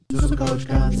Supercoach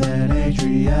Guns and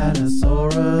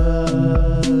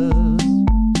Adrianasaurus.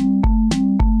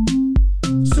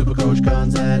 Supercoach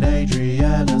Guns and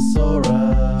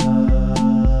Adrianasaurus.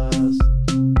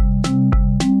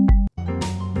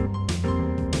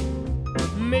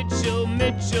 Mitchell.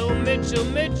 Mitchell.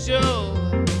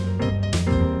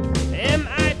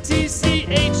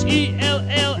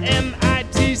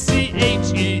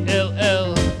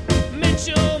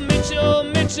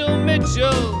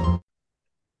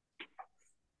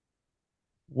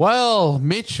 Well,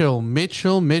 Mitchell. Mitch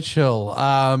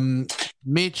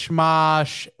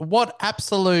Marsh, what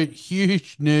absolute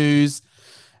huge news.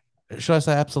 Should I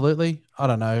say absolutely? I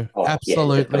don't know.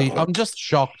 Absolutely. Yeah, I'm just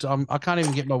shocked. I can't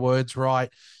even get my words right.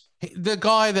 The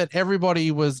guy that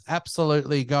everybody was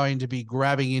absolutely going to be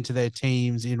grabbing into their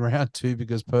teams in round 2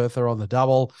 because Perth are on the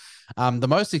double. The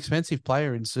most expensive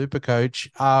player in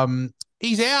Supercoach.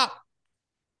 He's out.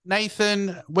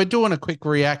 Nathan, we're doing a quick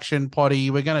reaction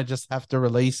potty. We're going to just have to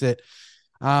release it.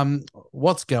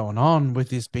 What's going on with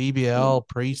this BBL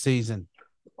preseason?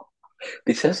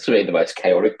 This has to be the most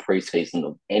chaotic preseason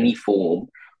of any form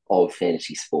of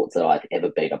fantasy sports that I've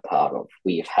ever been a part of.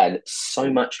 We have had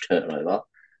so much turnover,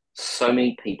 so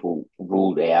many people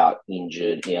ruled out,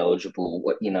 injured, ineligible,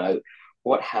 what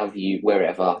have you,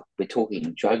 wherever. We're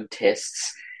talking drug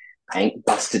tests,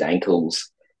 busted ankles,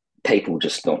 people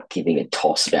just not giving a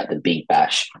toss about the Big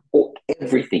Bash.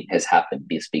 Everything has happened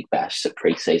this Big Bash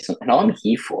preseason, and I'm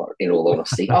here for it, in all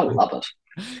honesty. I love it.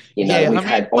 We've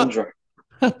had Andre.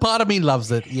 Part of me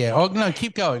loves it. Yeah. Oh, no,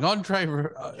 keep going. Andre.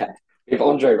 Okay. If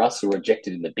Andre Russell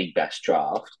rejected in the Big Bash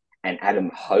draft and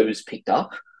Adam Hose picked up,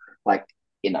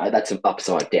 that's an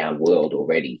upside down world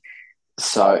already.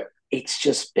 So it's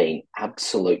just been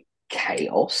absolute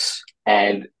chaos.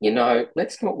 And,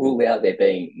 let's not rule out there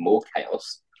being more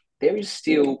chaos. There is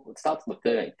still, it starts on the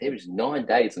 13th. There is 9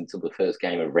 days until the first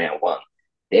game of round 1.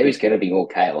 There is going to be more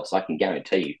chaos. I can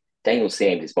guarantee you. Daniel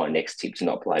Sams is my next tip to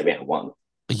not play round 1.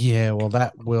 Yeah, well,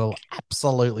 that will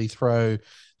absolutely throw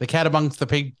the cat amongst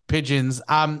the pigeons.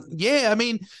 Faf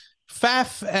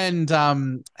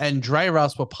and Dre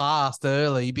Russ were passed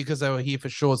early because they were here for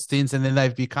short stints, and then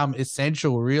they've become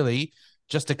essential, really,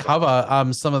 just to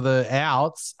cover some of the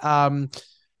outs.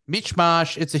 Mitch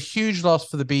Marsh, it's a huge loss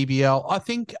for the BBL. I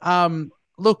think,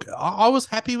 look, I was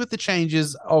happy with the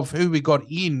changes of who we got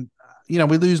in. We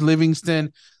lose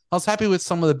Livingston. I was happy with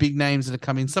some of the big names that have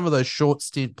come in, some of those short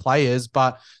stint players,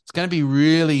 but it's going to be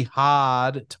really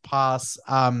hard to pass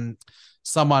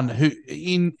someone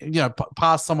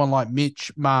pass someone like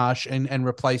Mitch Marsh and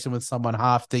replace him with someone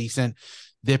half decent.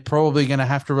 They're probably going to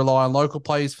have to rely on local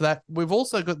players for that. We've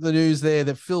also got the news there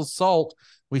that Phil Salt,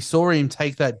 we saw him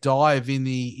take that dive in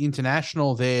the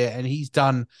international there, and he's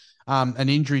done an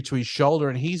injury to his shoulder,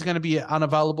 and he's going to be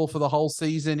unavailable for the whole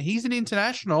season. He's an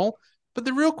international, but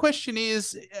the real question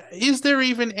is there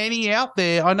even any out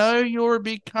there? I know you're a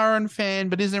big Curran fan,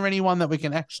 but is there anyone that we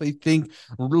can actually think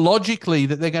logically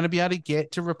that they're going to be able to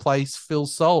get to replace Phil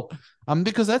Salt?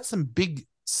 Because that's some big,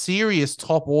 serious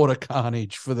top order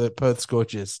carnage for the Perth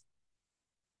Scorchers.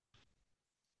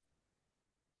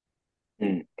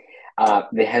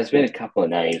 There has been a couple of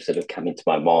names that have come into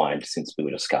my mind since we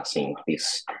were discussing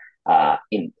this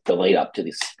in the lead up to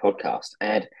this podcast.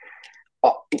 And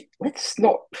let's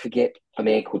not forget a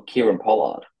man called Kieran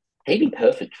Pollard. He'd be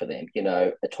perfect for them,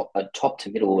 a top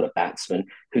to middle order batsman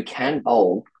who can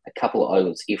bowl a couple of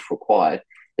overs if required,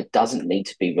 but doesn't need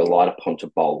to be relied upon to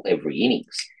bowl every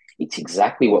innings. It's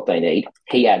exactly what they need.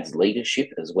 He adds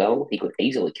leadership as well. He could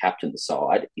easily captain the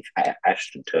side if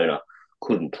Ashton Turner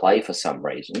couldn't play for some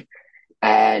reason.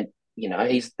 And,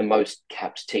 he's the most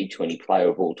capped T20 player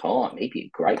of all time. He'd be a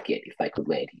great get if they could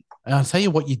land him. And I'll tell you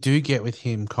what you do get with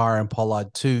him, Kyron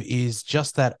Pollard, too, is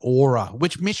just that aura,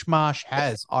 which Mitch Marsh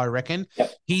has, I reckon.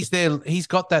 Yep. He's there. He's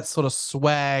got that sort of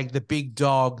swag, the big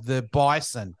dog, the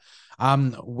bison,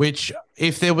 which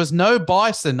if there was no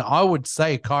bison, I would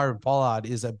say Kyron Pollard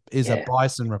is a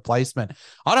bison replacement.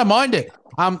 I don't mind it.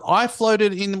 I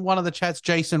floated in one of the chats,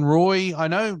 Jason Roy. I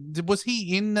know, was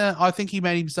he in I think he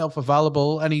made himself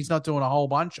available and he's not doing a whole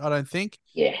bunch, I don't think.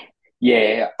 Yeah.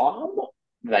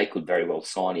 They could very well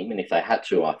sign him, and if they had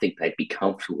to, I think they'd be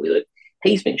comfortable with it.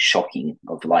 He's been shocking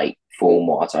of late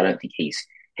form-wise. I don't think he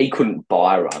couldn't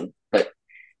buy a run, but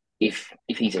if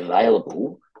he's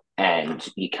available and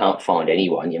you can't find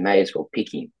anyone, you may as well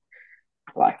pick him.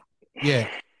 Yeah.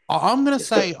 I'm going to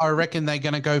say I reckon they're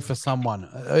going to go for someone.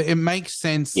 It makes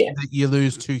sense that you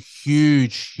lose two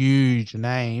huge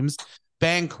names,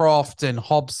 Bancroft and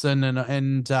Hobson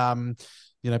and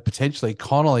potentially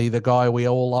Connolly, the guy we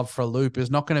all love for a loop, is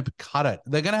not going to cut it.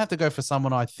 They're going to have to go for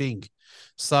someone, I think.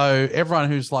 So everyone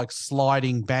who's like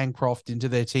sliding Bancroft into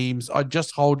their teams, I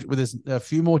just hold with this a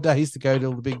few more days to go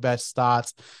till the Big Bash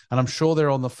starts, and I'm sure they're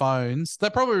on the phones. They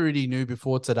probably already knew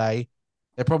before today.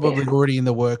 They're probably already in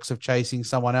the works of chasing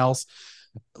someone else.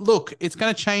 Look, it's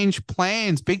going to change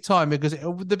plans big time, because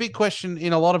the big question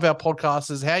in a lot of our podcasts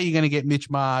is how are you going to get Mitch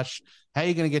Marsh? How are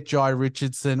you going to get Jai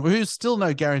Richardson, who's still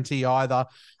no guarantee either?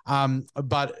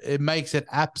 But it makes it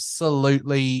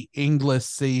absolutely Inglis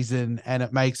season, and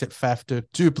it makes it Faf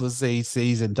du Plessis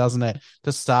season, doesn't it?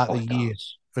 To start the year,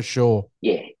 for sure.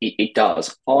 Yeah, it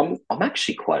does. I'm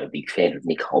actually quite a big fan of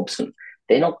Nick Hobson.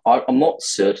 I'm not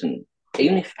certain,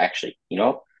 even if actually,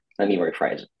 let me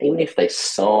rephrase it. Even if they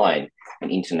sign an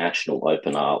international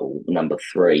opener or number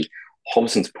 3,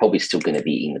 Hobson's probably still going to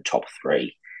be in the top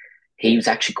 3. He was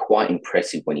actually quite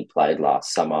impressive when he played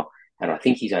last summer, and I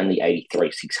think he's only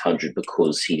 83,600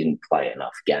 because he didn't play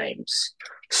enough games.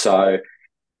 So,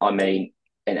 I mean,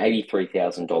 an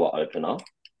 $83,000 opener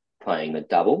playing the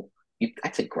double,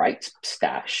 that's a great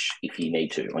stash if you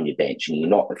need to on your bench, and you're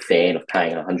not a fan of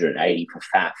paying 180 for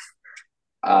Faf.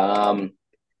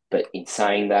 But in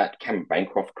saying that, Cameron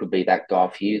Bancroft could be that guy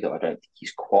for you, though I don't think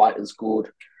he's quite as good.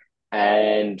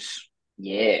 And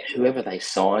yeah, whoever they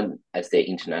sign as their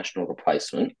international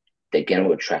replacement, they're going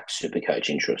to attract Supercoach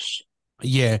interest.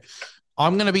 Yeah.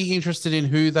 I'm going to be interested in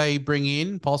who they bring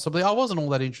in, possibly. I wasn't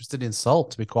all that interested in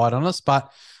Salt, to be quite honest, but,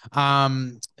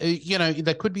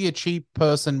 there could be a cheap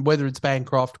person, whether it's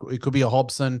Bancroft, it could be a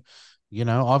Hobson.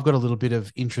 I've got a little bit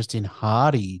of interest in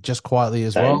Hardy, just quietly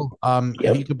as well.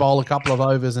 He could bowl a couple of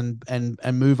overs and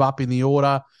move up in the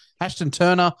order. Ashton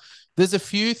Turner, there's a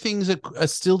few things that are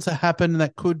still to happen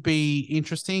that could be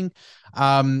interesting.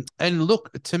 And look,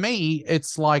 to me,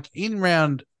 it's like in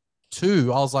round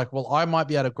 2, I was like, well, I might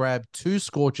be able to grab 2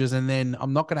 Scorchers, and then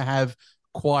I'm not going to have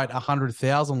quite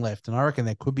 100,000 left. And I reckon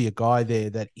there could be a guy there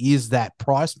that is that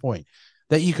price point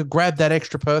that you could grab that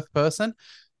extra Perth person.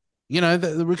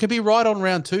 We could be right on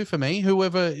round 2 for me,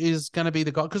 whoever is going to be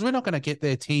the guy, because we're not going to get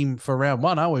their team for round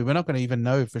 1, are we? We're not going to even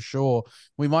know for sure.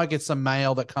 We might get some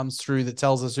mail that comes through that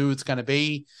tells us who it's going to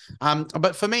be.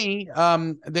 But for me,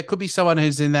 there could be someone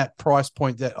who's in that price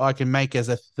point that I can make as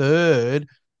a third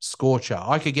Scorcher.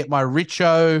 I could get my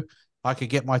Richo, I could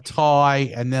get my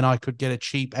Ty, and then I could get a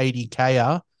cheap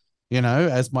 80K,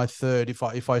 as my third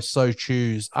if I so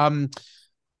choose.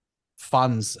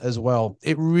 Funds as well.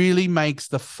 It really makes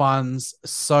the funds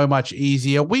so much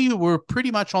easier. We were pretty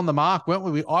much on the mark, weren't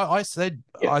we? I said,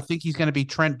 I think he's going to be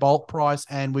Trent Bolt price,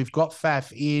 and we've got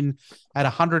Faf in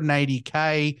at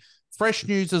 180K. Fresh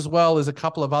news as well is a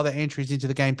couple of other entries into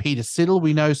the game. Peter Siddle,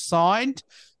 we know, signed.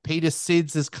 Peter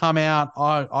Sids has come out.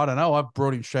 I don't know. I've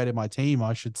brought him straight in my team,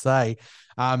 I should say.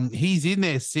 He's in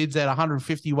there. Sids at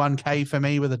 151K for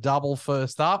me with a double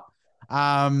first up.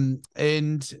 And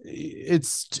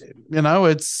it's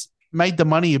made the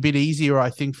money a bit easier,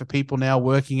 I think, for people now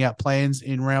working out plans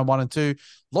in round 1 and 2.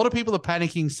 A lot of people are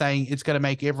panicking, saying it's going to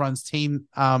make everyone's team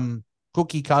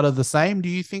cookie cutter the same. Do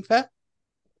you think that?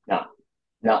 No.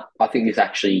 I think this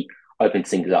actually opens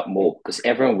things up more, because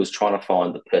everyone was trying to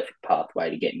find the perfect pathway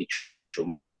to get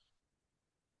Mitchell.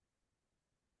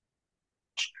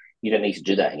 You don't need to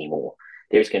do that anymore.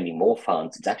 There's going to be more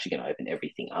funds. It's actually going to open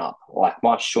everything up. Like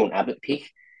my Sean Abbott pick,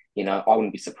 I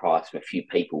wouldn't be surprised if a few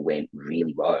people went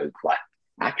really rogue. Like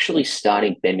actually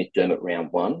starting Ben McDermott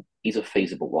round 1 is a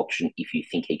feasible option if you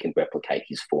think he can replicate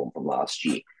his form from last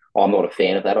year. I'm not a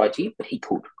fan of that idea, but he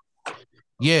could.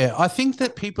 Yeah, I think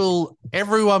that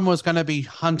everyone was going to be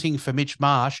hunting for Mitch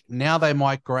Marsh. Now they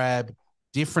might grab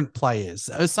different players.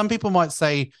 Some people might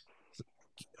say,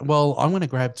 well, I'm going to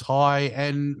grab Ty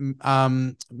and,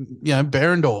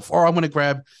 Behrendorff, or I'm going to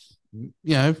grab,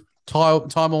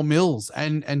 Ty Mills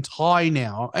and Ty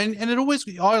now. And it always,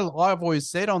 I've always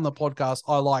said on the podcast,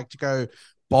 I like to go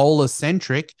bowler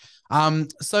centric.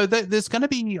 So there's going to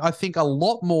be, I think, a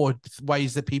lot more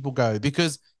ways that people go,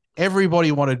 because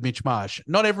everybody wanted Mitch Marsh.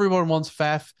 Not everyone wants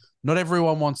Faf. Not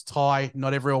everyone wants Ty.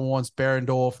 Not everyone wants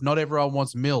Behrendorff. Not everyone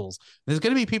wants Mills. There's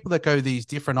going to be people that go these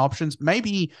different options.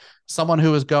 Maybe someone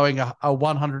who is going a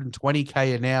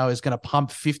 120K now is going to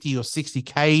pump 50 or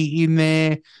 60K in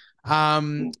there.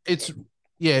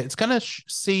 It's going to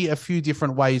see a few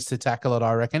different ways to tackle it,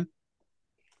 I reckon.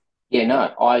 Yeah,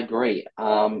 no, I agree.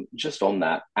 Just on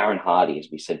that, Aaron Hardy, as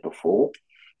we said before,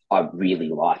 I really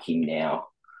like him now.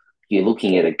 You're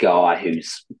looking at a guy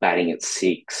who's batting at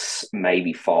 6,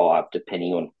 maybe 5,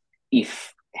 depending on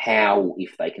if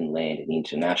they can land an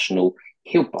international.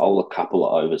 He'll bowl a couple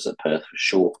of overs at Perth for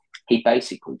sure. He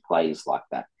basically plays like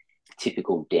that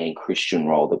typical Dan Christian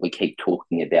role that we keep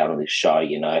talking about on this show.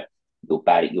 You're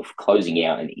closing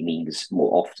out an innings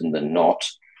more often than not,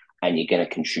 and you're going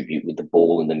to contribute with the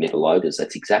ball in the middle overs.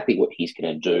 That's exactly what he's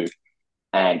going to do.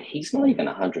 And he's not even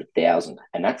 100,000,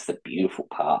 and that's the beautiful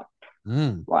part.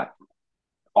 Like,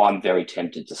 I'm very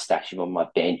tempted to stash him on my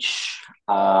bench.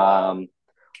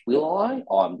 Will I?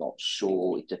 I'm not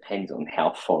sure. It depends on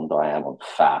how fond I am on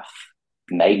Faf.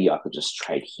 Maybe I could just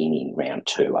trade him in round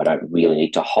 2. I don't really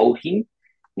need to hold him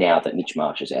now that Mitch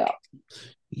Marsh is out.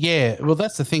 Yeah, well,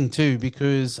 that's the thing too,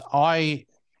 because I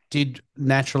did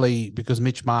naturally, because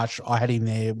Mitch Marsh, I had him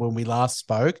there when we last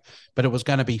spoke, but it was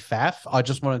going to be Faf. I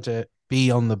just wanted to be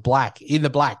in the black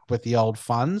with the old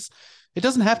funds. It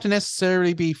doesn't have to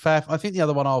necessarily be Faf. I think the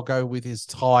other one I'll go with is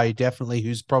Ty, definitely,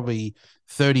 who's probably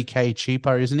 30K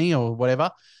cheaper, isn't he, or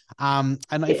whatever.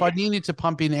 If I needed to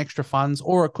pump in extra funds,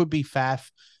 or it could be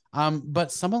Faf.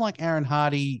 But someone like Aaron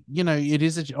Hardy, it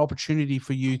is an opportunity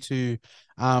for you to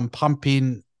pump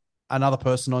in another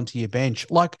person onto your bench.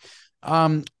 Like,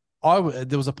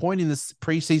 there was a point in this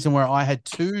preseason where I had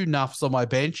 2 nuffs on my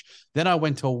bench. Then I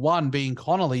went to 1 being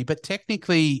Connolly, but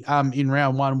technically, in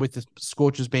round 1 with the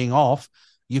Scorchers being off,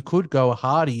 you could go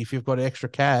Hardy if you've got extra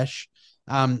cash,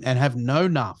 and have no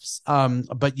nuffs.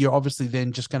 But you're obviously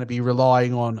then just going to be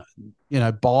relying on,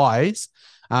 buys,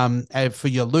 for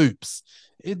your loops.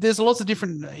 There's lots of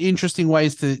different interesting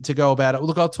ways to go about it.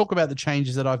 Look, I'll talk about the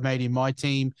changes that I've made in my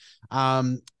team.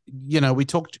 We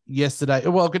talked yesterday.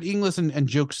 Well, I've got Inglis and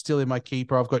Jilk still in my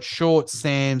keeper. I've got Short,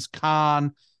 Sams,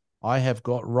 Khan. I have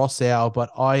got Rossau, but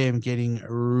I am getting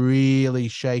really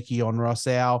shaky on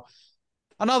Rossau.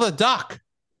 Another duck.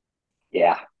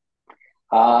 Yeah.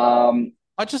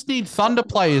 I just need Thunder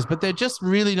players, but they're just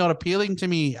really not appealing to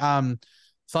me.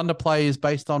 Thunder players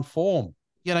based on form.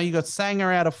 You got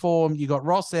Sanger out of form. You got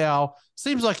Rossau.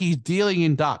 Seems like he's dealing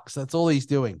in ducks. That's all he's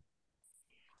doing.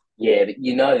 Yeah, but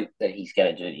you know that he's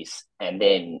going to do this, and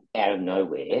then out of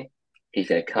nowhere, he's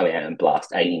going to come out and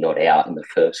blast 80 not out in the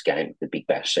first game of the Big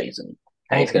Bash season.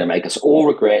 And he's going to make us all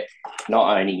regret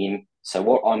not owning him. So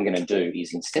what I'm going to do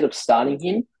is, instead of starting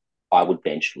him, I would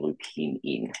bench loop him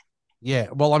in. Yeah,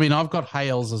 well, I mean, I've got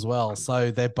Hales as well, so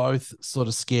they're both sort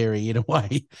of scary in a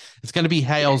way. It's going to be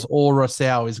Hales or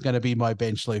Rossau is going to be my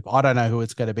bench loop. I don't know who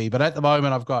it's going to be, but at the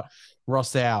moment, I've got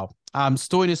Rossau.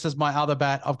 Stoinis is my other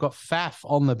bat. I've got Faf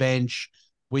on the bench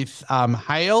with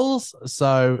Hales.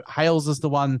 So Hales is the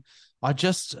one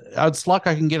it's like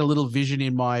I can get a little vision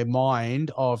in my mind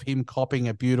of him copying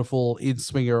a beautiful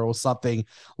in-swinger or something,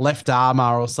 left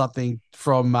armor or something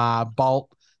from Bolt,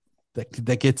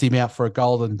 that gets him out for a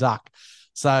golden duck.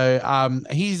 So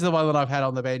he's the one that I've had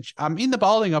on the bench. In the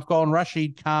bowling, I've gone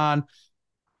Rashid Khan.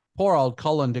 Poor old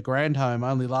Colin de Grandhome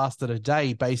only lasted a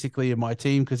day, basically, in my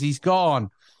team because he's gone.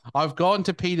 I've gone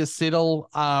to Peter Siddle.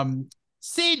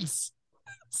 Sids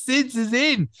is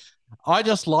in. I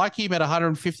just like him at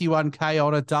 151K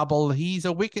on a double. He's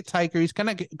a wicket taker. He's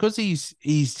going to, because he's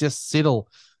just Siddle.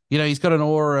 He's got an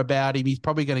aura about him. He's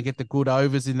probably going to get the good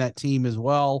overs in that team as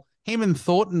well. Him and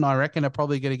Thornton, I reckon, are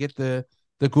probably going to get the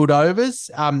good overs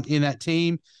in that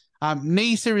team.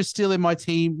 Nisa is still in my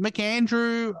team.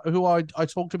 McAndrew, who I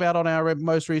talked about on our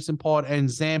most recent pod, and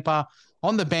Zampa.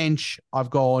 On the bench,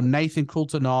 I've gone Nathan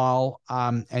Coulter-Nile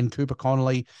and Cooper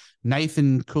Connolly.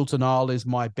 Nathan Coulter-Nile is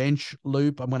my bench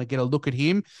loop. I'm going to get a look at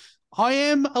him. I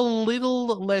am a little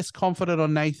less confident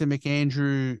on Nathan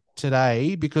McAndrew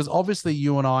today because obviously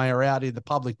you and I are out in the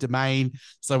public domain,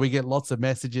 so we get lots of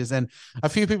messages. And a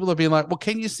few people have been like, well,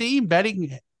 can you see him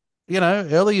batting,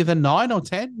 earlier than 9 or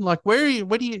 10? Like,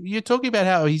 you're talking about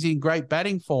how he's in great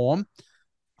batting form.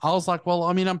 I was like, well,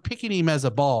 I mean, I'm picking him as a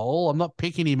bowl. I'm not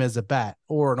picking him as a bat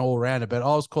or an all-rounder, but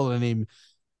I was calling him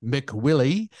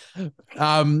McWillie.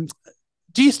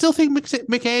 Do you still think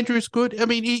McAndrew's good? I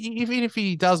mean, even if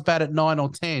he does bat at 9 or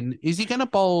 10, is he going to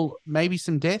bowl maybe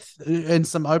some death and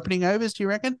some opening overs, do you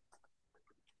reckon?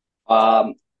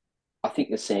 I think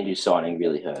the Sandhu signing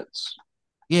really hurts.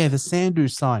 Yeah, the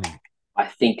Sandhu signing. I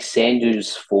think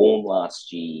Sandhu's form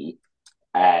last year,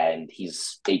 and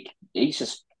he's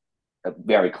just a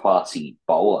very classy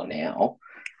bowler now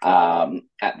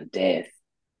at the death.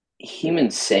 Him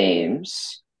and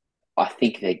Sams, I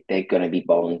think they're going to be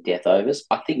bowling death overs.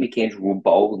 I think McAndrew will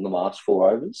bowl in the last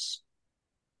 4 overs.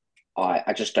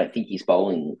 I just don't think he's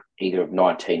bowling either of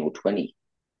 19 or 20.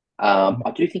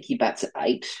 I do think he bats at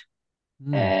 8,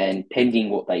 and pending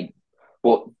what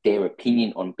their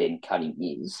opinion on Ben Cunning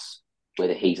is,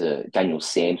 whether he's a Daniel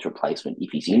Sams replacement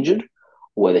if he's injured,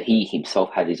 or whether he himself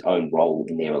had his own role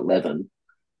in their 11,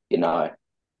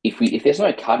 if there's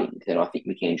no cutting, then I think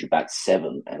McAndrew bats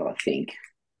 7, and I think,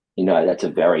 that's a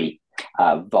very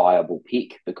viable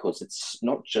pick because it's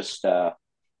not just.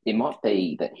 It might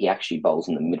be that he actually bowls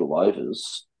in the middle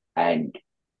overs, and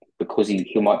because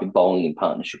he might be bowling in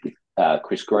partnership with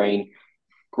Chris Green.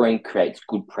 Green creates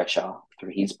good pressure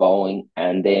through his bowling,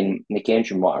 and then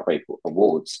McAndrew might reap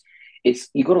awards. It's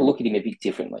you got to look at him a bit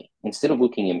differently. Instead of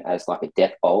looking at him as like a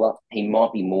death bowler, he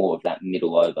might be more of that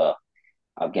middle over.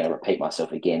 I'm going to repeat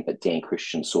myself again, but Dan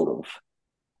Christian sort of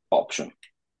option.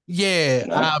 Yeah,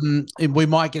 You know? we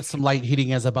might get some late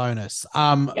hitting as a bonus.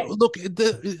 Yeah. Look,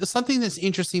 something that's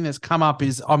interesting that's come up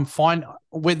is I'm fine.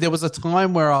 When there was a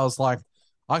time where I was like,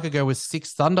 I could go with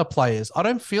 6 Thunder players. I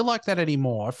don't feel like that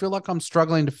anymore. I feel like I'm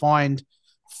struggling to find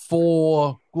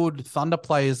 4 good Thunder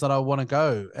players that I want to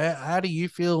go. How do you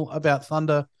feel about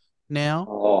Thunder now?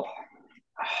 Oh,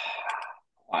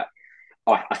 I,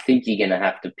 I think you're going to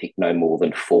have to pick no more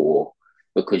than 4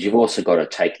 because you've also got to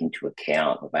take into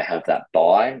account that they have that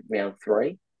bye round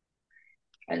 3.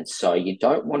 And so you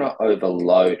don't want to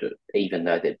overload it, even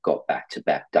though they've got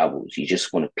back-to-back doubles. You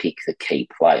just want to pick the key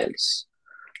players.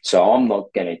 So I'm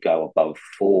not going to go above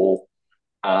 4.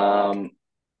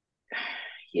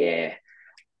 Yeah,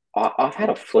 I've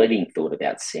had a fleeting thought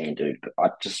about Sandu, but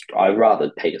I rather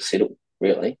Peter Siddle,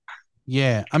 really.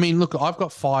 Yeah, I mean, look, I've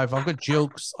got 5. I've got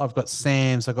Jilks, I've got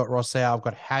Sams, I've got Rossau, I've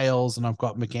got Hales, and I've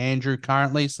got McAndrew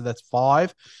currently. So that's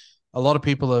 5. A lot of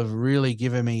people have really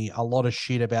given me a lot of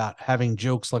shit about having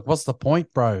Jilks. Like, what's the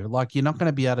point, bro? Like, you're not going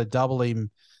to be able to double him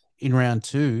in round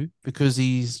 2 because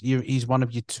he's one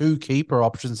of your 2 keeper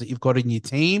options that you've got in your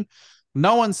team.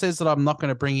 No one says that I'm not going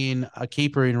to bring in a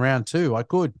keeper in round 2. I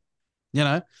could, you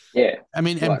know. Yeah, I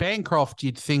mean, and like Bancroft,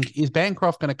 you'd think, is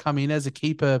Bancroft going to come in as a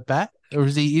keeper bat, or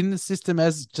is he in the system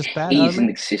as just bat he's in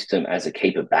only? the system as a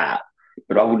keeper bat,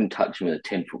 but I wouldn't touch him with a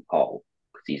 10-foot pole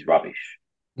because he's rubbish.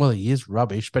 Well, he is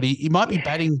rubbish, but he might be Yeah.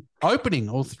 batting opening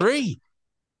or 3,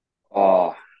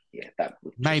 Oh, yeah, that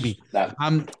would maybe. just that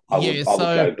Yeah. I would So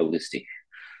go ballistic.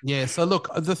 yeah. So look,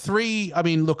 the 3. I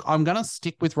mean, look, I'm gonna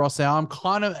stick with Rossau. I'm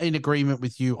kind of in agreement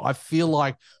with you. I feel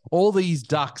like all these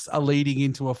ducks are leading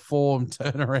into a form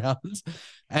turnaround,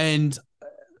 and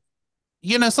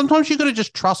sometimes you got to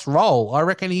just trust roll. I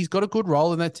reckon he's got a good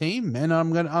role in that team, and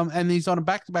I'm gonna and he's on a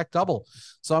back-to-back double,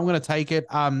 so I'm gonna take it.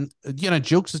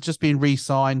 Jilks has just been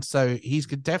re-signed, so he's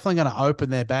definitely going to open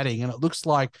their batting, and it looks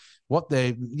like what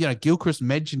Gilchrist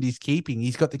mentioned he's keeping.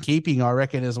 He's got the keeping, I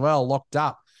reckon, as well, locked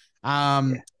up.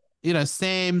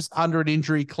 Sam's under an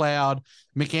injury cloud.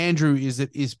 McAndrew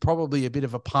is probably a bit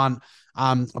of a punt.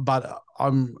 But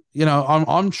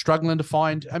I'm struggling to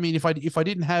find. I mean, if I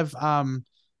didn't have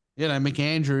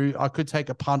McAndrew, I could take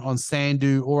a punt on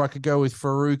Sandu, or I could go with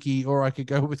Faruqi, or I could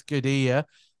go with Gadia.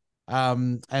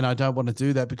 And I don't want to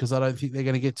do that because I don't think they're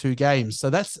going to get 2 games. So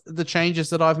that's the changes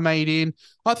that I've made in.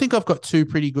 I think I've got 2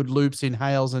 pretty good loops in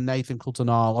Hales and Nathan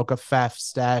Coulter-Nile. I've got Faf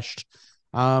stashed.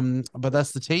 But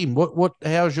that's the team.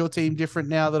 How's your team different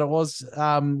now than it was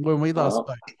when we last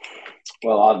spoke?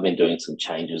 Well, I've been doing some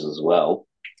changes as well.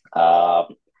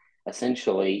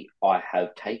 Essentially, I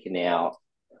have taken out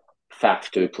Faf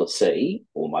du Plessis,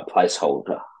 or my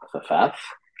placeholder for Faf,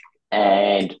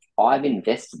 and I've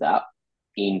invested that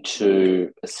into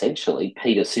essentially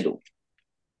Peter Siddle.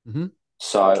 Mm-hmm.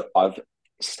 So I've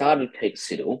started Peter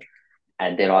Siddle,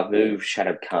 and then I've moved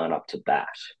Shadab Khan up to bat.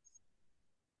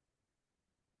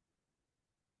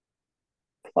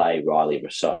 Play Riley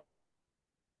Rousseau.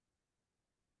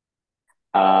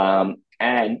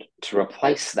 And to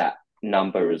replace that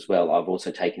number as well, I've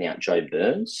also taken out Joe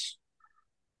Burns,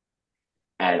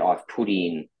 and I've put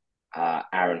in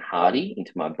Aaron Hardy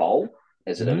into my bowl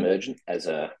as an emergent, as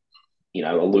a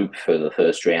loop for the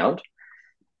first round.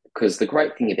 Because the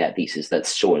great thing about this is that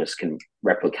Soreness can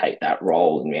replicate that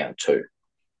role in round 2.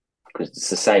 Because it's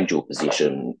the same dual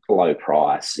position, low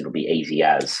price, it'll be easy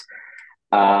as.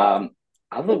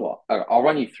 Otherwise, I'll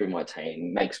run you through my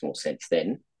team. Makes more sense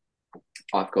then.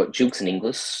 I've got Jilks and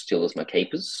Inglis still as my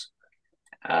keepers.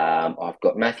 I've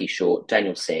got Matthew Short,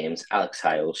 Daniel Sams, Alex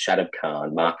Hales, Shadab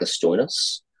Khan, Marcus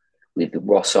Stoinis, with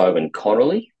Rosso and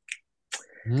Connolly.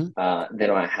 Mm-hmm. Then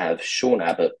I have Sean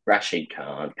Abbott, Rashid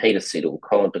Khan, Peter Siddle,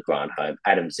 Colin de Grandhomme,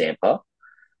 Adam Zampa,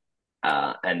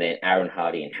 and then Aaron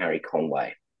Hardy and Harry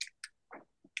Conway.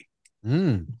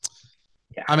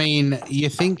 Yeah. I mean, you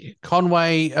think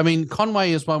Conway? I mean,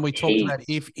 Conway is one we talked about.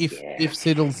 If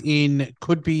Siddle's in,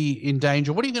 could be in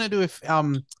danger. What are you going to do if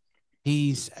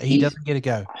he doesn't get a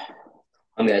go?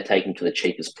 I'm going to take him to the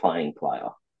cheapest playing player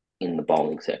in the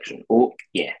bowling section. Or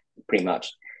pretty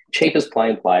much cheapest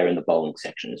playing player in the bowling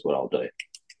section is what I'll do.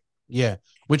 Yeah,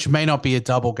 which may not be a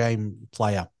double game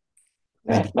player.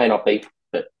 May not be,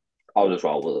 but I'll just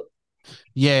roll with it.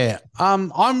 Yeah.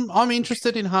 I'm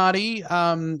interested in Hardy.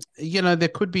 There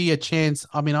could be a chance.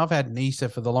 I mean, I've had Nisa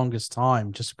for the longest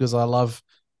time just because I love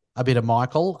a bit of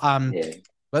Michael. Yeah,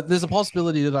 But there's a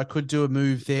possibility that I could do a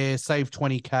move there, save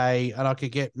 20K, and I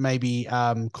could get maybe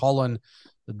Colin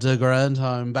de Grand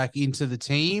home back into the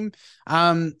team.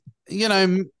 Um, you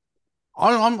know,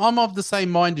 I'm of the same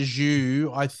mind as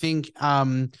you. I think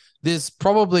there's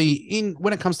probably in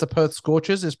when it comes to Perth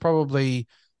Scorchers, there's probably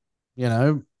you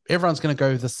know, everyone's going to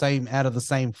go the same out of the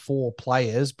same four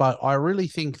players, but I really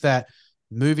think that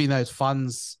moving those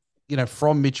funds,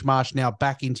 from Mitch Marsh now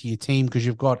back into your team because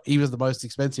he was the most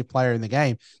expensive player in the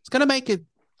game. It's going to make it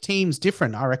teams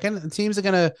different. I reckon the teams are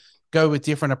going to go with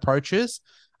different approaches.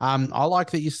 I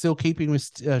like that you're still keeping with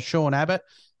Sean Abbott.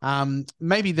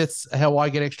 Maybe that's how I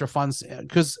get extra funds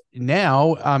because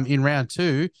now in round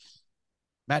two,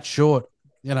 Matt Short,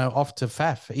 off to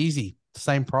Faf, easy,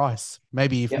 same price.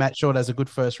 Maybe if yep, Matt Short has a good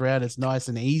first round, it's nice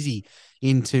and easy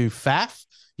into Faf.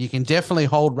 You can definitely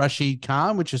hold Rashid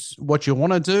Khan, which is what you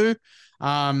want to do.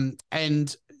 And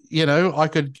I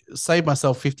could save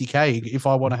myself 50K if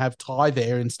I want to have Ty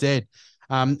there instead.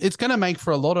 It's going to make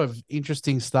for a lot of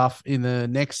interesting stuff in the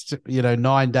next,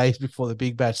 9 days before the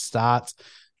big batch starts.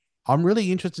 I'm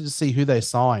really interested to see who they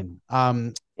sign.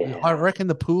 yeah. I reckon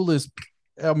the pool is,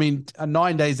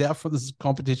 9 days out from this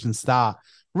competition start.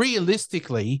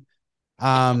 Realistically,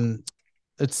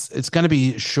 it's going to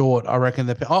be short. I reckon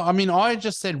I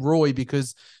just said Roy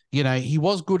because he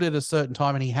was good at a certain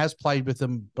time and he has played with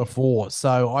them before,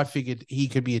 so I figured he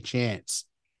could be a chance.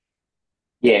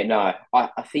 Yeah, no,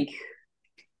 I think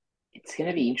it's going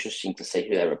to be interesting to see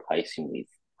who they replace him with.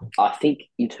 I think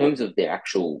in terms of their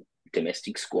actual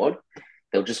domestic squad,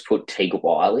 they'll just put Teague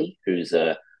Wiley, who's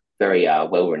a very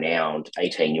well-renowned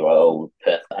 18-year-old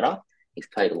Perth batter. He's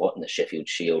played a lot in the Sheffield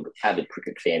Shield. Avid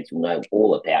cricket fans will know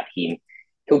all about him.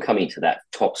 He'll come into that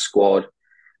top squad.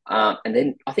 And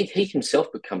then I think he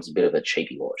himself becomes a bit of a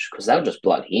cheapy watch because they'll just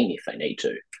blood him if they need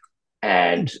to.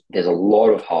 And there's a lot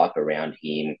of hype around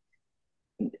him.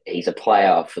 He's a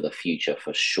player for the future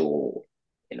for sure.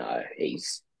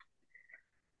 He's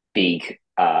big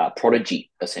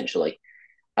prodigy essentially.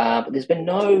 But there's been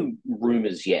no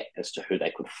rumours yet as to who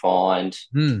they could find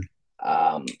Hmm.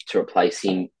 to replace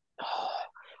him.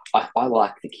 I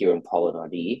like the Kieran Pollard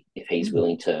idea if he's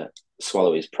willing to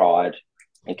swallow his pride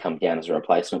and come down as a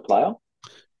replacement player.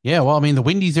 Yeah, well, the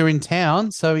Windies are in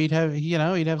town, so he'd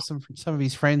have some of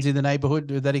his friends in the neighborhood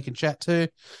that he can chat to.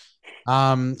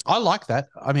 I like that.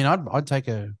 I'd take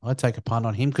a punt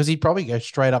on him because he'd probably go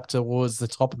straight up towards the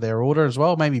top of their order as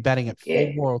well, maybe batting at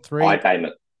Yeah, 4 or 3. I'd him.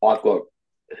 I've got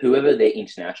whoever their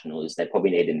international is. They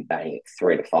probably need him batting at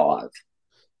 3 to 5.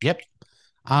 Yep.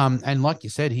 And like you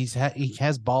said, he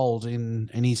has bowled in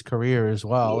his career as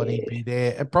well, and he'd Yeah, be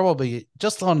there probably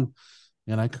just on,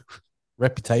 you know,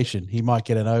 reputation. He might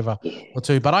get an over yeah. or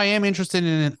two. But I am interested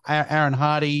in Aaron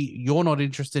Hardy. You're not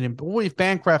interested in. Well, if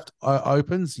Bancroft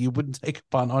opens, you wouldn't take a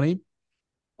punt on him.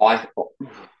 I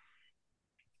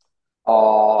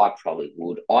I probably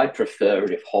would. I'd prefer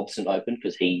it if Hobson opened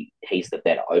because he's the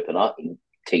better opener in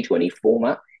T20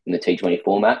 format in the T20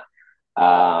 format.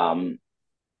 Um,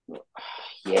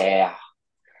 yeah,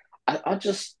 I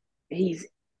just he's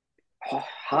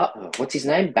what's his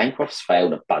name? Bancroft's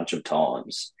failed a bunch of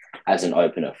times as an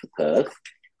opener for Perth,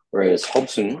 whereas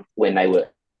Hobson, when they were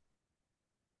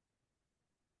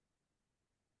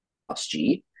last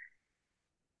year,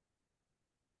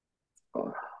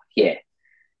 oh, yeah.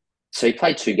 So he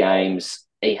played 2 games.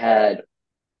 He had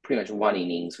pretty much one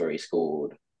innings where he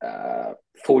scored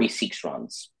 46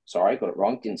 runs. Sorry, got it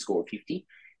wrong. Didn't score 50.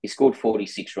 He scored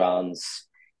 46 runs.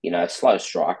 Slow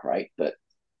strike rate, but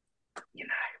you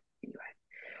know, anyway,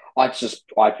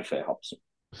 I prefer Hobson.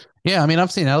 Yeah,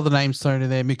 I've seen other names thrown in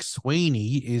there.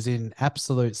 McSweeney is in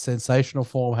absolute sensational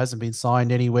form, hasn't been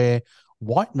signed anywhere.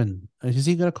 Whiteman, has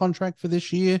he got a contract for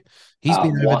this year? He's been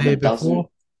over there Whiteman doesn't. before.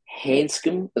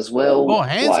 Hanscom as Oh, well.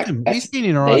 Like Hanscom, he's that's been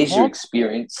in all right there's your form.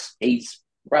 experience. He's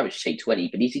rubbish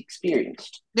T20, but he's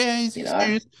experienced. Yeah, he's You know.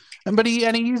 experienced,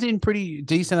 and he's in pretty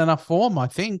decent enough form, I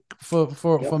think, for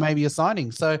Yep. maybe a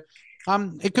signing. So,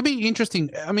 it could be interesting.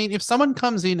 If someone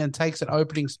comes in and takes an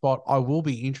opening spot, I will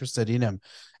be interested in him.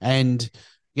 And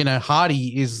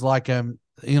Hardy is like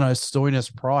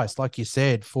Stoinis price, like you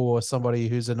said, for somebody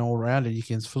who's an all rounder. You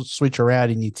can switch around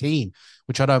in your team,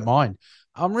 which I don't mind.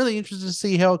 I'm really interested to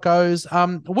see how it goes.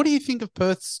 What do you think of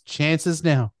Perth's chances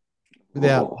now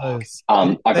without Oh. those? I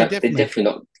They don't. They're definitely. definitely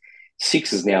not.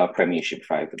 Sixers now are premiership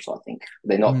favourites. I think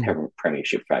they're not Hmm.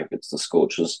 premiership favourites. The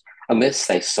Scorchers, unless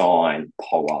they sign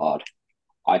Pollard.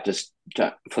 I just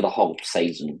don't, for the whole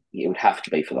season. It would have to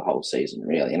be for the whole season,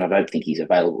 really, and I don't think he's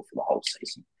available for the whole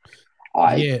season.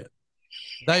 I Yeah,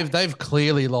 they've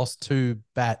clearly lost two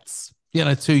bats,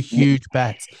 two huge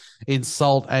bats in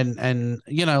Salt and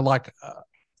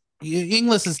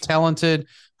Inglis is talented.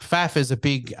 Faf is a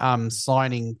big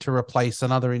signing to replace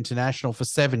another international for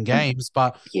 7 games,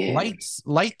 but yeah,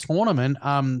 late tournament,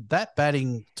 that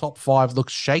batting top five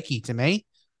looks shaky to me.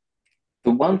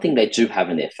 the one thing they do have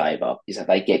in their favour is that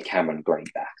they get Cameron Green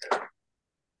back.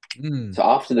 Mm. So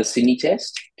after the Sydney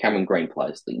Test, Cameron Green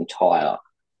plays the entire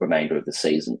remainder of the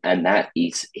season, and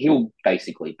he'll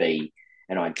basically be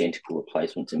an identical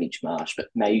replacement to Mitch Marsh, but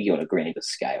maybe on a grander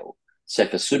scale. So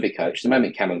for Supercoach, the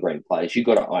moment Cameron Green plays, you've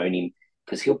got to own him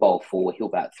because he'll bowl 4, he'll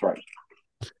bat 3.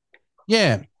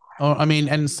 Yeah. I mean,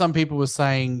 and some people were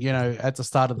saying, at the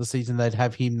start of the season, they'd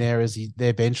have him there as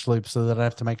their bench loop so they don't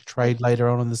have to make a trade later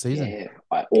on in the season. Yeah,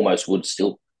 I almost would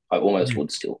still.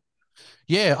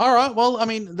 Yeah. All right. Well, I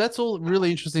mean, that's all really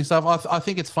interesting stuff. I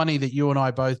think it's funny that you and I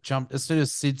both jumped as soon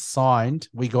as Sid signed,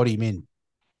 we got him in.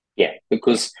 Yeah,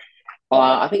 because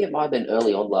I think it might have been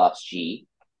early on last year.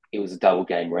 It was a double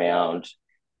game round.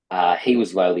 He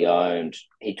was lowly owned.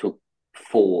 He took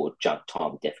 4 junk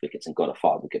time death wickets and got a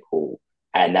 5-wicket haul,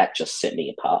 and that just set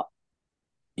me apart.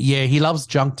 Yeah, he loves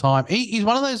junk time. He's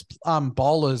one of those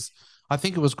bowlers. I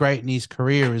think it was great in his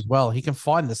career as well. He can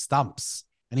find the stumps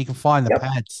and he can find the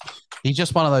pads. He's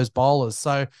just one of those bowlers.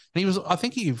 So I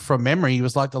think from memory, he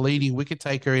was like the leading wicket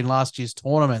taker in last year's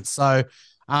tournament. So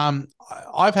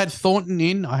I've had Thornton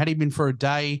in. I had him in for a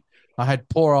day. I had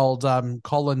poor old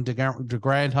Colin de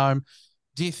Grandhome.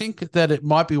 Do you think that it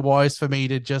might be wise for me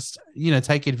to just,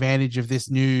 take advantage of this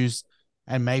news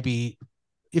and maybe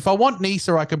if I want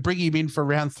Nisa, I can bring him in for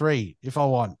round 3 if I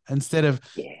want, instead of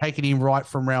taking him right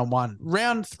from round 1.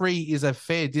 Round 3 is a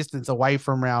fair distance away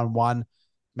from round 1.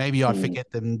 Maybe I'd forget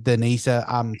the Nisa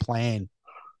plan.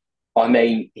 I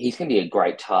mean, he's going to be a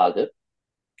great target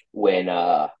when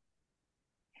after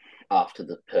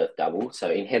the Perth double.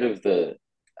 So instead of the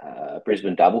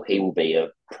Brisbane double, he will be a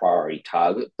priority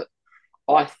target. But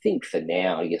I think for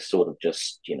now, you're sort of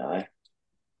just, call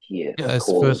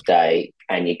it a day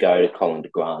and you go to Colin de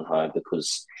Grandhome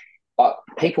because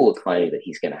people are claiming that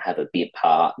he's going to have a bit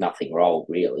part, nothing wrong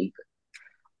really.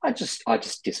 But I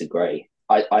just disagree.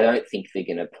 I don't think they're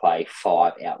going to play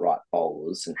 5 outright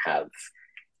bowlers and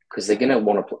because they're going to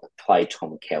want to play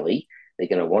Tom Kelly. They're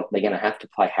going to have to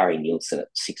play Harry Nielsen at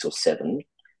 6 or 7,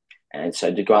 and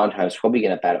so de Grandhome's probably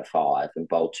going to bat at 5 and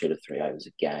bowl 2 to 3 overs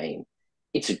a game.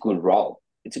 It's a good role.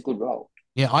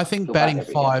 Yeah, I think batting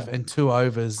 5 and 2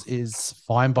 overs is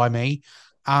fine by me.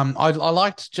 I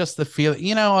liked just the feel.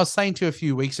 I was saying to you a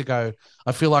few weeks ago,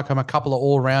 I feel like I'm a couple of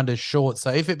all-rounders short.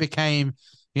 So if it became,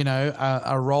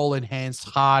 a role-enhanced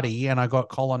Hardy and I got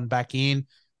Colin back in,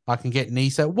 I can get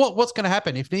Nisa. What's going to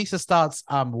happen? If Nisa starts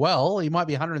well, he might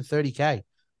be 130K,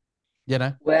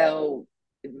 Well,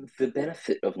 the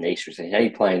benefit of Nisa is he's only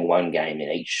playing 1 game in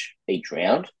each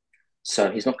round.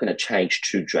 So he's not going to change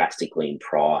too drastically in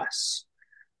price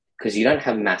because you don't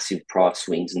have massive price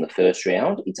swings in the first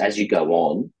round. It's as you go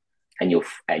on and your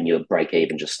break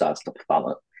even just starts to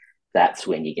plummet. That's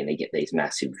when you're going to get these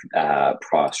massive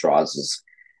price rises.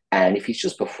 And if he's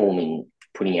just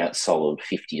putting out solid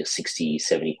 50 or 60,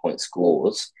 70 point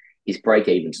scores, his break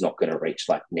even's not going to reach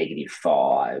like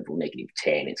 -5 or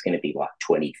 -10. It's going to be like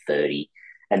 20, 30.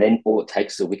 And then all it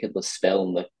takes is a wicketless spell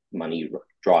and the money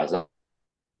dries up.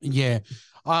 Yeah.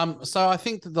 So I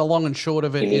think that the long and short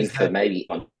of it is for maybe.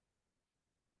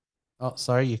 Oh,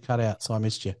 sorry, you cut out, so I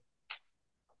missed you.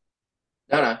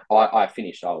 No, I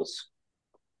finished.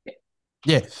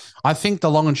 Yeah, I think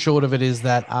the long and short of it is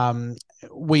that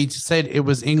we said it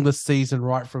was English season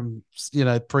right from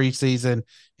pre-season.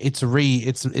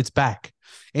 It's back.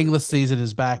 English season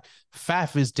is back.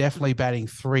 Faf is definitely batting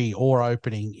 3 or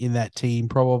opening in that team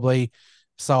probably.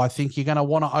 So I think you're going to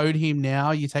want to own him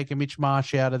now. You take a Mitch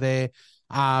Marsh out of there.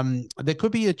 There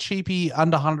could be a cheapie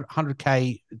under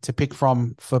 100K to pick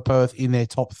from for Perth in their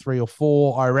top 3 or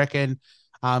 4, I reckon.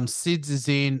 Sids is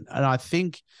in, and I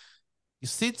think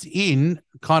Sids in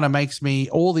kind of makes me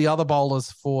all the other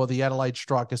bowlers for the Adelaide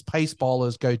Strikers, pace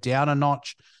bowlers, go down a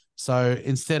notch. So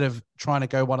instead of trying to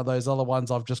go one of those other ones,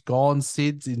 I've just gone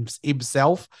Sids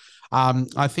himself.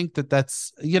 I think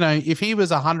that's, if he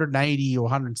was 180 or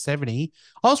 170,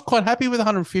 I was quite happy with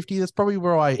 150. That's probably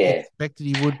where I expected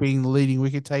he would, being the leading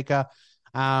wicket taker.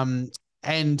 And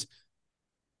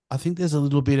I think there's a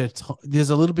little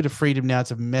bit of freedom now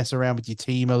to mess around with your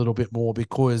team a little bit more,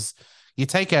 because you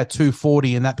take out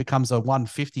 240 and that becomes a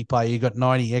 150 player. You got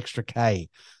 90 extra K.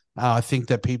 I think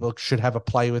that people should have a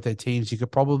play with their teams. You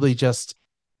could probably just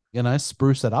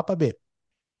spruce it up a bit.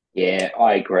 Yeah,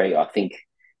 I agree. I think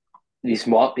this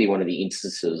might be one of the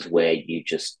instances where you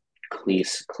just clear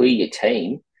your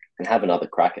team and have another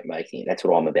crack at making it. That's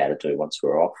what I'm about to do once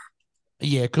we're off.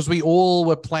 Yeah, because we all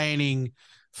were planning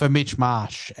for Mitch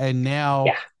Marsh, and now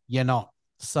Yeah, you're not.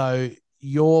 So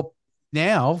you're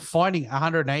now finding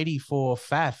 180 for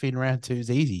Faf in round two is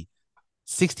easy,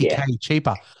 60K yeah,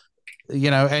 cheaper.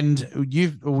 And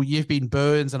you've been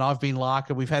Burns and I've been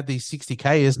Larkin. We've had these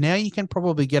 60Kers. Now you can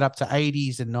probably get up to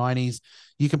 80s and 90s.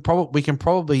 We can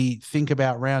probably think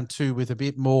about round two with a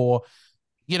bit more.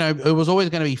 It was always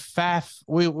going to be Faf.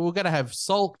 We're going to have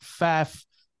Salt, Faf,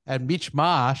 and Mitch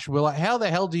Marsh. We're like, how the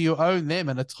hell do you own them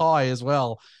and a tie as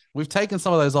well? We've taken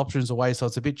some of those options away, so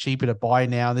it's a bit cheaper to buy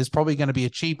now. And there's probably going to be a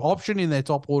cheap option in their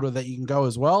top order that you can go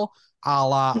as well, a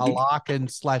la a Larkin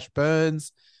 /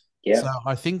 Burns. yeah. So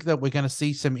I think that we're going to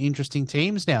see some interesting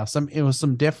teams now. It was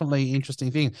some definitely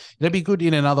interesting things. It'll be good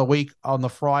in another week on the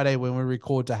Friday when we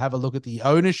record to have a look at the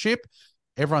ownership.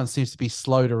 Everyone seems to be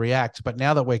slow to react, but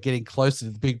now that we're getting closer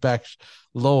to the Big Bash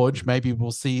launch, maybe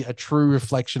we'll see a true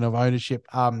reflection of ownership.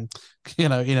 In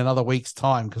another week's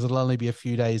time, because it'll only be a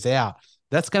few days out.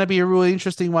 That's going to be a really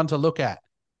interesting one to look at.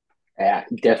 Yeah,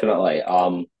 definitely.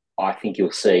 I think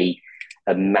you'll see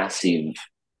a massive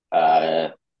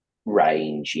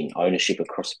range in ownership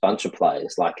across a bunch of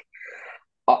players. Like,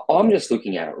 I'm just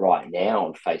looking at it right now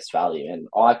on face value, and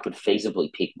I could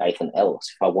feasibly pick Nathan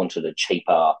Ellis if I wanted a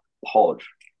cheaper pod.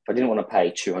 If I didn't want to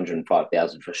pay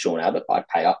 205,000 for Sean Abbott, I'd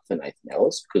pay up for Nathan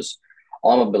Ellis because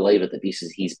I'm a believer that this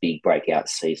is his big breakout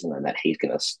season and that he's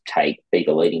going to be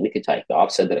the leading wicket taker.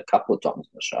 I've said that a couple of times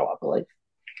on the show, I believe.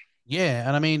 Yeah,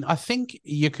 and I mean, I think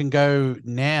you can go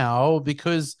now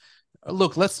because,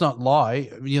 look, let's not lie.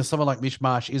 Someone like Mitch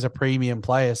Marsh is a premium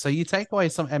player. So you take away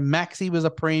and Maxi was a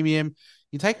premium.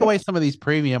 You take away some of these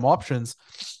premium options.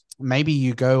 Maybe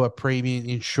you go a premium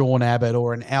in Sean Abbott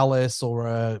or an Ellis or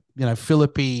a,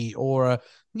 Philippi or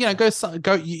go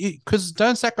because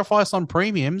don't sacrifice on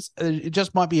premiums. It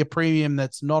just might be a premium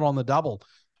that's not on the double,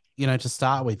 to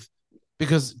start with.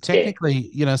 Because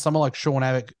technically, someone like Sean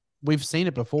Abbott, we've seen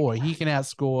it before. He can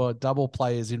outscore double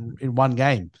players in one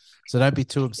game. So don't be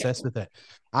too obsessed with it.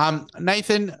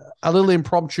 Nathan, a little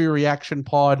impromptu reaction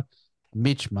pod.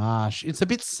 Mitch Marsh. It's a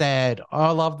bit sad.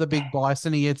 I love the big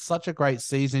bison. He had such a great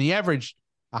season. He averaged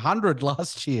 100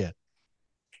 last year.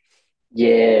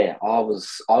 Yeah, I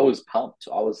was pumped.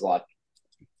 I was like,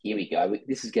 here we go.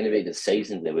 This is going to be the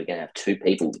season where we're going to have two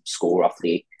people score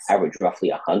average roughly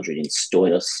 100 in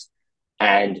Stoinis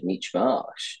and Mitch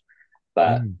Marsh.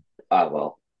 But,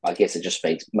 well, I guess it just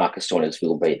means Marcus Stoinis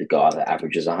will be the guy that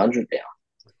averages 100 now.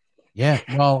 Yeah,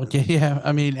 well, yeah.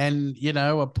 I mean, and,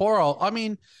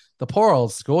 the poor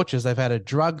old Scorchers, they've had a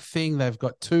drug thing. They've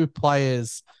got two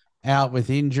players out with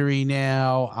injury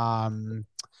now.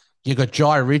 You've got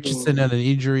Jai Richardson and an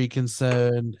injury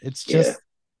concern. It's just,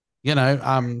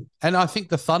 and I think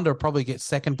the Thunder probably get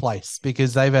second place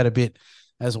because they've had a bit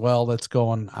as well that's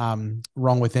gone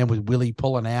wrong with them with Willie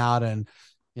pulling out and,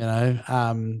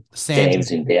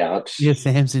 Sam's in doubt. Yeah,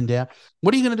 Sam's in doubt.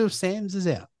 What are you going to do if Sam's is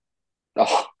out?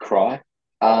 Oh, cry.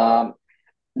 No,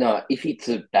 if it's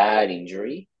a bad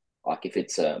injury, like if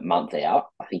it's a month out,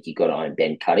 I think you got to own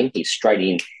Ben Cutting. He's straight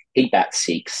in. He bats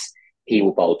 6. He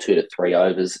will bowl 2 to 3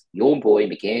 overs. Your boy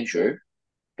McAndrew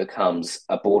becomes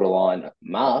a borderline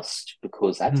must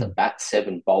because that's a bat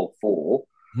 7, bowl 4.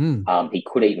 He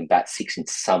could even bat 6 in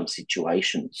some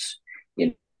situations.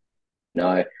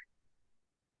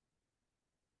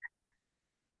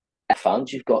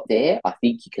 Funds you've got there, I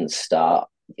think you can start.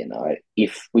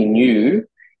 If we knew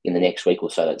in the next week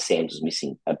or so that Sam's was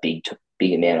missing a big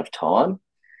amount of time,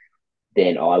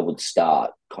 then I would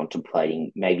start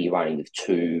contemplating maybe running with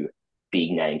 2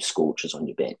 big name Scorchers on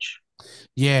your bench.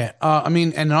 Yeah, I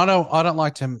mean, and I don't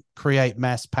like to create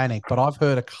mass panic, but I've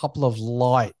heard a couple of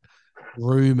light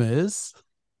rumors.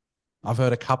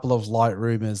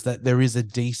 That there is a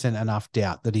decent enough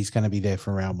doubt that he's going to be there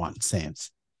for round 1,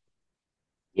 Sam's.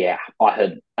 Yeah,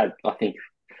 I think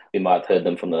we might have heard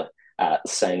them from the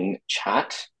same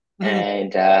chat.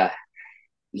 And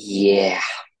yeah,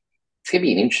 it's going to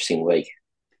be an interesting week.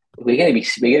 We're going to be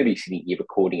sitting here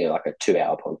recording like a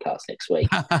 2-hour podcast next week.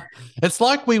 It's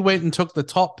like we went and took the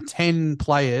top 10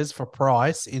 players for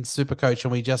price in Supercoach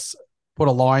and we just put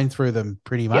a line through them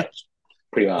pretty much. Yep,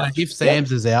 pretty much. If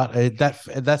Sam's is out,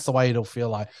 that's the way it'll feel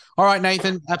like. All right,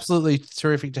 Nathan, absolutely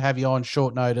terrific to have you on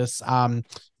short notice.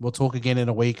 We'll talk again in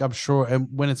a week, I'm sure. And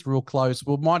when it's real close,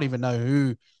 we might even know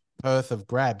who Perth have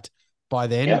grabbed by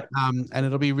then. Yep. And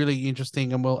it'll be really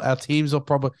interesting. And our teams will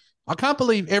probably, I can't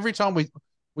believe every time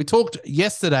we talked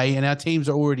yesterday and our teams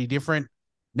are already different.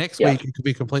 Next week, it could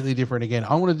be completely different again.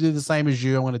 I want to do the same as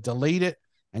you. I want to delete it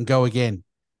and go again.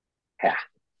 Yeah.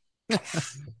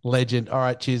 Legend. All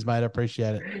right. Cheers, mate. I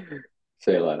appreciate it.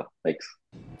 See you later. Thanks.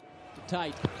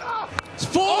 Tate. It's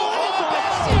fallen.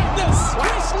 Goodness.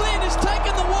 Chris Lynn has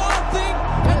taken the wild thing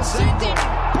and sent him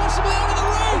possibly onto the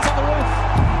roof.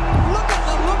 Look at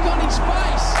the look on his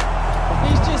face.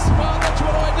 He's just, well, that's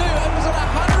what I do.